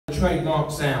trademark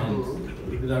sound,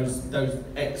 those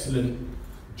excellent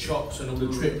chops and all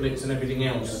the triplets and everything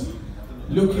else.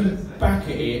 Looking back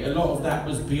at it, a lot of that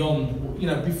was beyond, you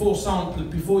know, before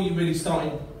you really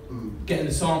started getting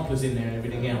the samplers in there and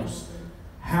everything else.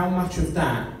 How much of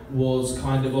that was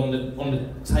kind of on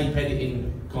the tape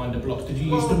editing kind of blocks? Did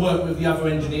you used to work with the other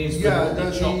engineers for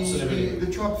the chops and everything?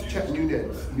 The chops, Chet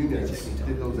Nunez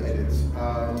did those edits.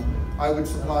 I would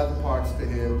supply the parts to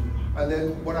him, and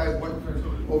then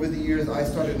over the years I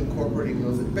started incorporating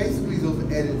those. Basically, those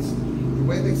edits, the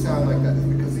way they sound like that is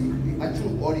because the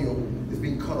actual audio is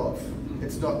being cut off.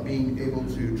 It's not being able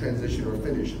to transition or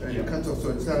finish, and it cuts off, so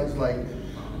it sounds like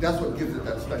that's what gives it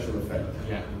that special effect.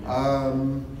 Yeah.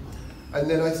 And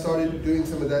then I started doing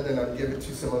some of that, and I'd give it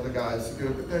to some other guys to do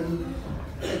it. But then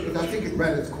I think it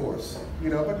ran its course, you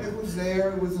know. But it was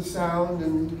there, it was a sound,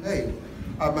 and hey,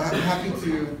 I'm happy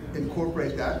to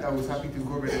incorporate that. I was happy to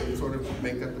incorporate it and sort of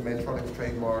make that the Mantronix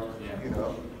trademark, you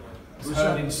know. It's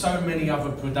heard in so many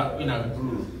other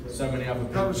so many other.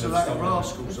 That was like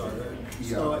Rascals, I think.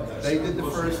 Yeah, they did the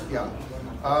first. Yeah,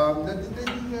 did they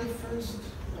do their first?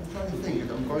 I'm trying to think.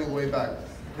 I'm going way back.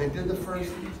 They did the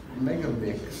first mega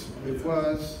mix. It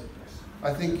was,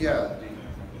 I think,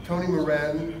 Tony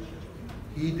Moran.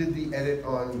 He did the edit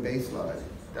on Bassline.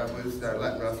 That was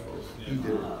Latin Rascals. He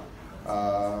did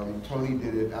it. Tony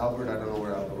did it. Albert, I don't know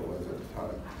where Albert was at the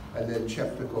time. And then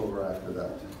Chep took over after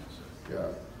that.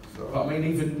 Yeah. So. But I mean,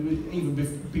 even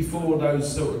before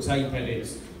those sort of tape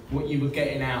edits, what you were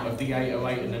getting out of the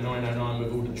 808 and the 909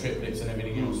 with all the triplets and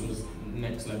everything else was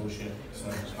next level shit. So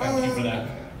thank you for that.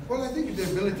 Well, I think the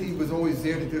ability was always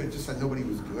there to do it, just that nobody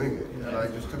was doing it. And I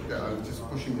just took that, I was just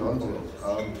pushing the envelope.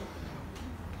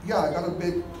 Yeah, I got a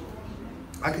bit,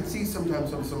 I could see sometimes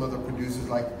some other producers,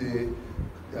 like the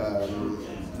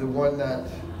one that,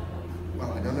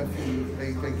 well, I don't know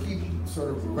if they keep sort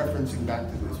of referencing back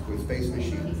to this with Space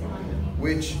Machine,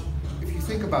 which, if you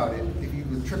think about it, if you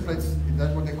with triplets,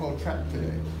 that's what they call trap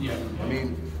today. Yeah. I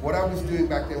mean, what I was doing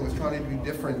back then was trying to be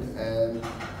different, and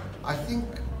I think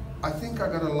I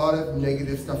got a lot of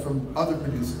negative stuff from other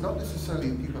producers, not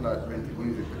necessarily people that are into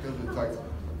music, because it's like,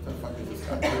 what the fuck is this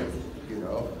guy doing, you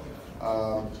know?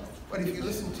 But if you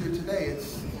listen to it today,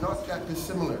 it's not that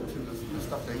dissimilar to the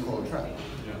stuff they call trap,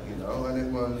 you know. And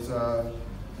it was,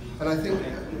 and I think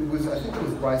it was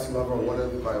Bryce Glover, one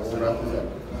of my old rappers, that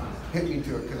hit me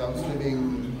to it, because I was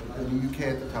living in the UK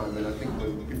at the time, and I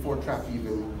think before trap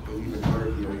even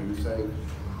heard here, he was saying,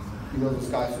 you know, those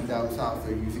guys from down south,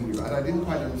 they're using you. And I didn't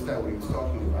quite understand what he was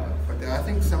talking about. But I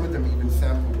think some of them even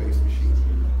sample-based machines,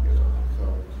 you know, so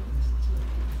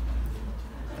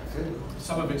that's it.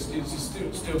 Some of it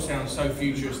still sounds so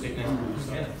futuristic now.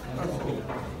 Yeah.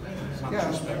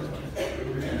 Yeah.